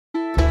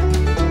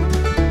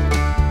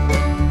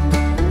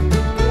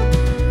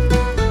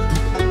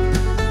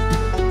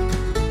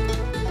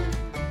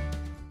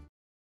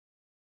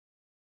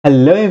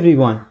Hello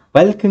everyone,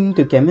 welcome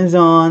to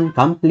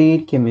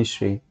Chemazon-Complete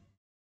Chemistry.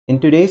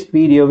 In today's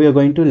video, we are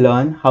going to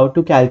learn how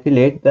to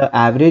calculate the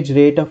average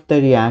rate of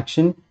the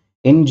reaction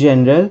in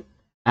general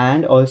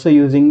and also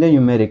using the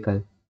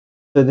numerical.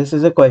 So this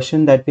is a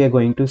question that we are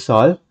going to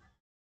solve.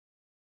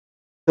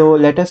 So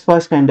let us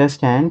first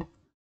understand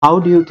how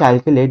do you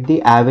calculate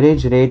the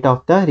average rate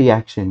of the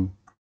reaction.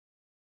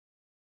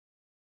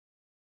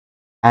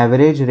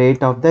 Average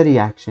rate of the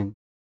reaction.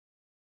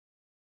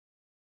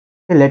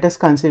 Okay, let us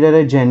consider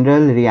a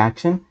general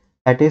reaction,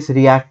 that is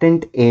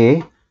reactant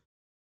A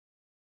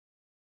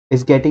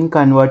is getting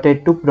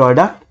converted to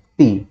product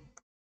P.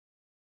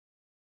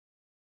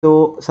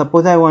 So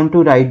suppose I want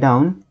to write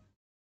down,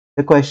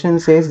 the question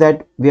says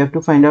that we have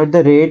to find out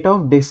the rate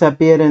of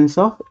disappearance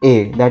of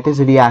A, that is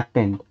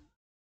reactant.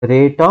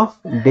 Rate of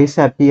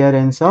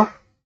disappearance of,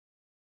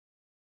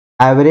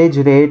 average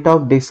rate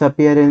of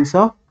disappearance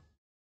of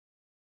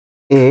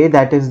A,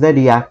 that is the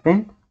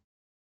reactant.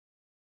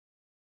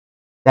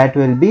 That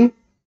will be,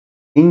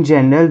 in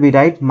general we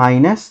write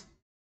minus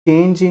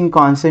change in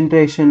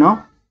concentration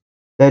of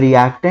the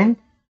reactant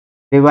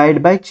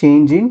divided by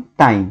change in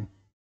time.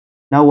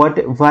 Now why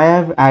I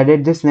have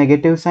added this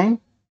negative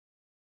sign?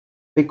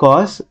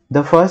 Because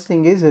the first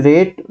thing is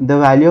rate, the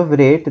value of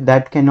rate,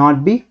 that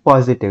cannot be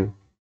positive.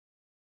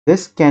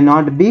 This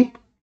cannot be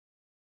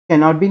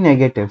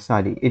negative,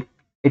 sorry,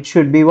 it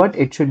should be what?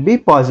 It should be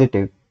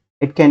positive.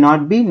 It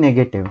cannot be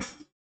negative.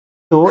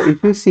 So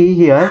if you see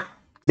here,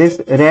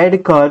 this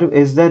red curve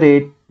is the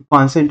rate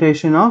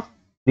concentration of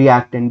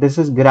reactant. This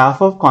is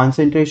graph of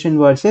concentration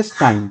versus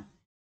time.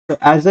 So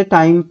as the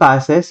time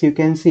passes, you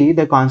can see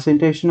the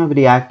concentration of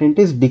reactant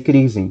is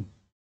decreasing.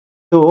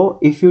 So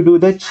if you do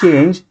the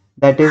change,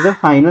 that is the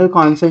final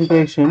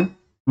concentration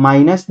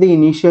minus the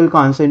initial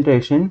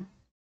concentration,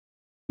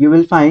 you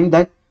will find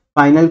that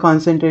final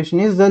concentration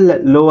is the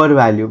lower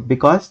value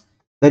because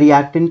the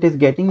reactant is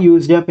getting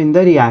used up in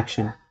the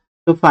reaction.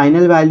 So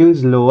final value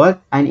is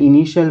lower and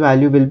initial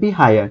value will be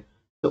higher.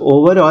 So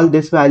overall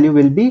this value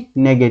will be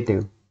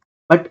negative.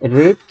 But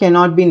rate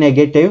cannot be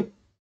negative,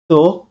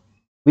 so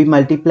we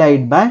multiply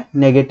it by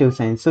negative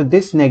sign. So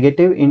this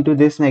negative into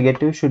this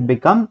negative should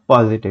become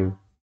positive.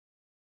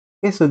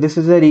 Okay, so this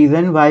is the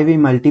reason why we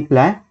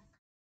multiply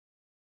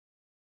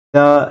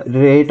the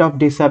rate of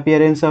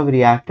disappearance of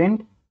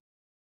reactant.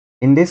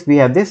 In this we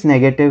have this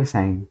negative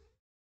sign.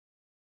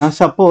 Now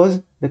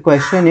suppose the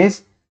question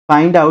is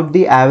find out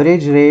the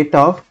average rate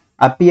of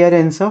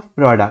appearance of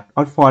product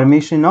or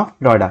formation of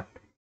product.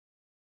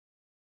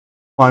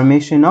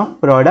 Formation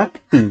of product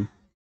P.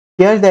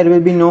 Here there will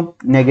be no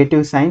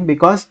negative sign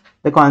because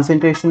the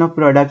concentration of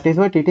product is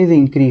what? It is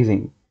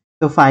increasing.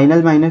 So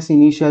final minus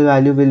initial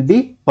value will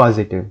be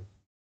positive.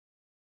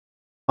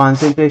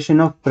 Concentration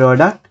of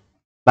product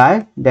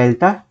by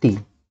delta T.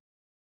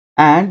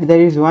 And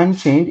there is one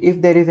change,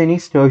 if there is any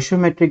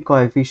stoichiometric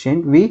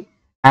coefficient, we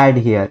add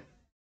here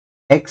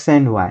x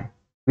and y.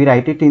 We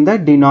write it in the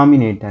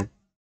denominator.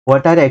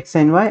 What are x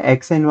and y?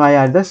 X and y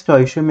are the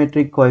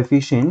stoichiometric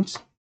coefficients.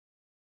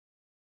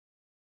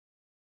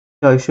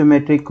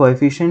 Stoichiometric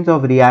coefficients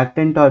of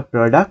reactant or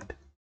product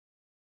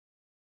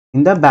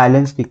in the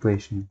balanced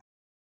equation.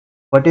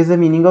 What is the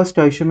meaning of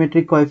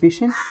stoichiometric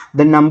coefficient?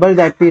 The number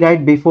that we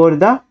write before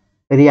the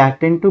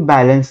reactant to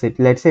balance it.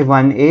 Let's say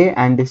 1a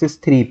and this is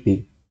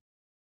 3p.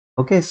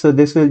 Okay, so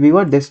this will be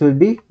what? This will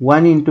be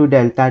 1 into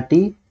delta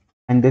T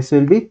and this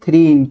will be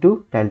 3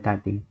 into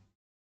delta T.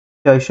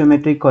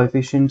 Stoichiometric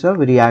coefficients of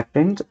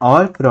reactants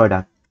or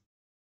product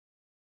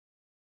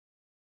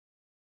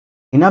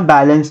in a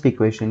balanced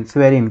equation. It's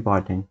very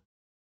important.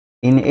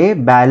 In a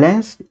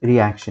balanced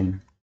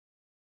reaction.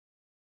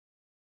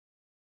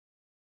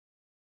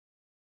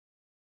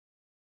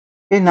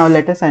 Okay, now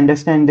let us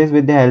understand this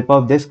with the help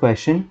of this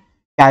question.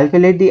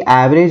 Calculate the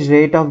average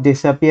rate of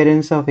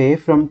disappearance of A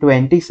from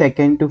 20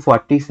 second to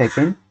 40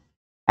 second,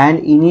 and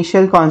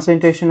initial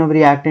concentration of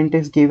reactant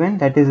is given,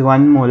 that is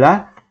 1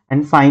 molar,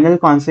 and final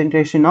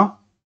concentration of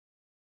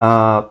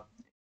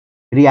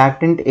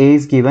reactant A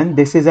is given.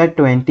 This is at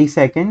 20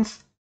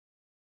 seconds,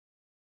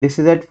 this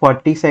is at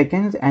 40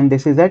 seconds, and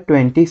this is at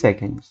 20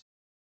 seconds.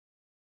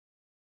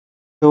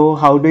 So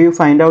how do you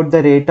find out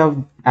the rate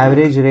of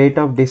average rate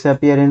of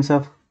disappearance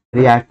of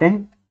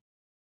reactant?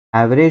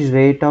 Average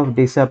rate of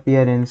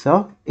disappearance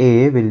of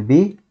A will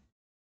be,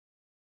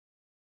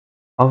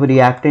 of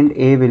reactant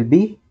A will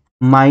be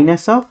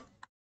minus of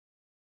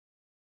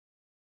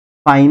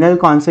final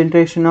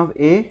concentration of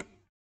A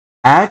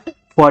at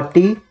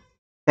 40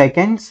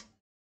 seconds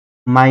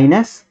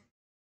minus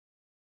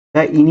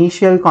the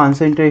initial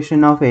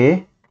concentration of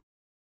A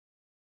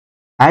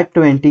at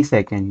 20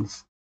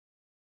 seconds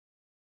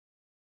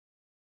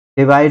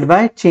divided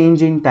by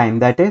change in time,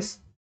 that is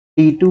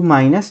T2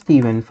 minus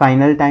T1,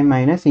 final time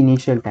minus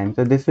initial time.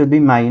 So this will be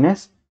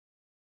minus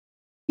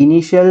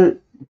initial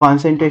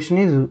concentration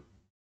is,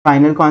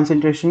 final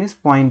concentration is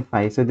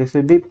 0.5. So this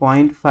will be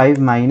 0.5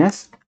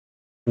 minus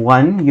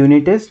 1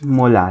 unit is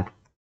molar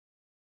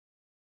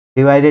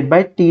divided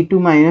by T2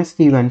 minus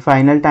T1,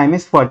 final time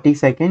is 40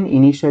 second,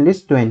 initial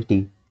is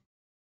 20.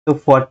 So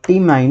 40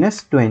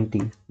 minus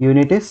 20,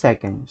 unit is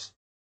seconds.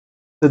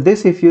 So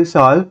this if you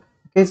solve,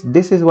 okay,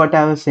 this is what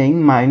I was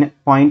saying, minus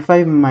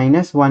 0.5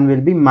 minus 1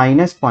 will be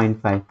minus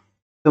 0.5.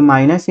 So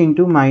minus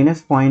into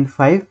minus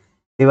 0.5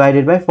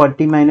 divided by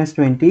 40 minus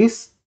 20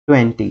 is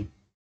 20.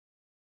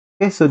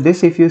 Okay, so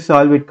this if you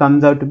solve, it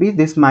comes out to be,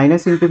 this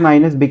minus into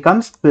minus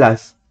becomes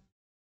plus.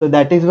 So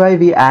that is why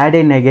we add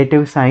a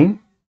negative sign.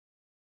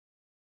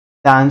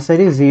 The answer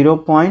is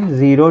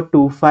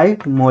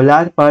 0.025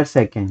 molar per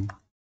second.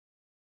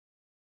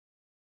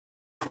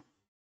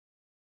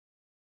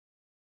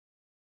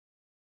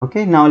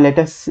 Okay, now let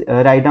us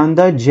write down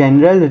the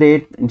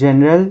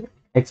general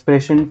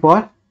expression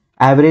for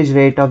average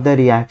rate of the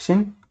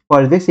reaction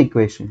for this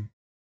equation,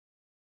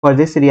 for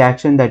this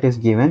reaction that is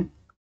given.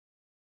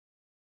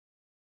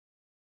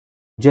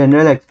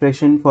 General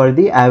expression for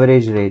the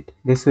average rate.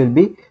 This will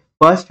be,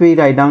 first we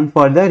write down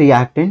for the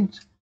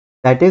reactant,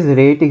 that is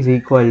rate is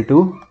equal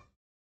to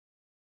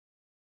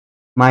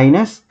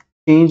minus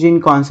change in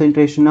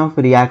concentration of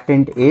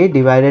reactant A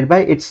divided by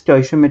its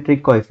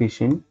stoichiometric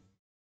coefficient,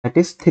 that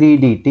is 3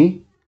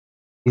 dt,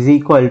 is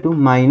equal to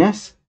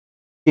minus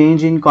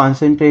change in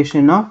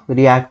concentration of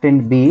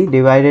reactant B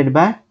divided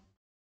by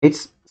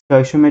its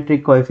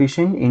stoichiometric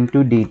coefficient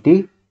into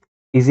dt,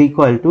 is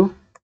equal to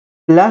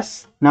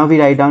plus, now we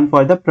write down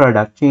for the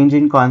product, change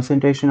in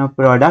concentration of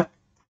product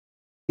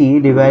C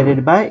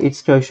divided by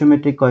its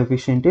stoichiometric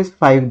coefficient is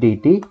 5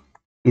 dt,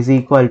 is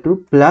equal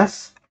to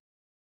plus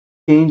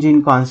change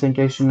in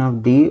concentration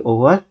of D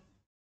over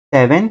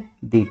 7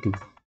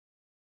 dt.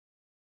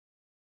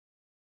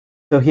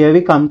 So here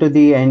we come to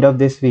the end of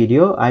this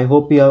video. I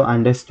hope you have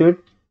understood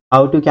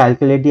how to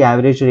calculate the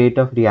average rate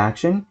of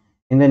reaction.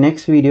 In the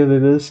next video, we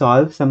will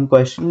solve some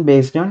question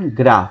based on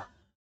graph.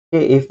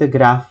 Okay, if the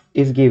graph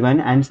is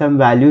given and some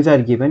values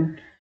are given,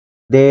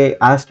 they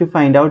ask to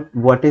find out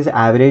what is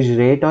average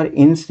rate or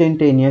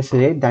instantaneous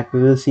rate, that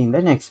we will see in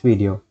the next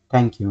video.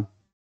 Thank you.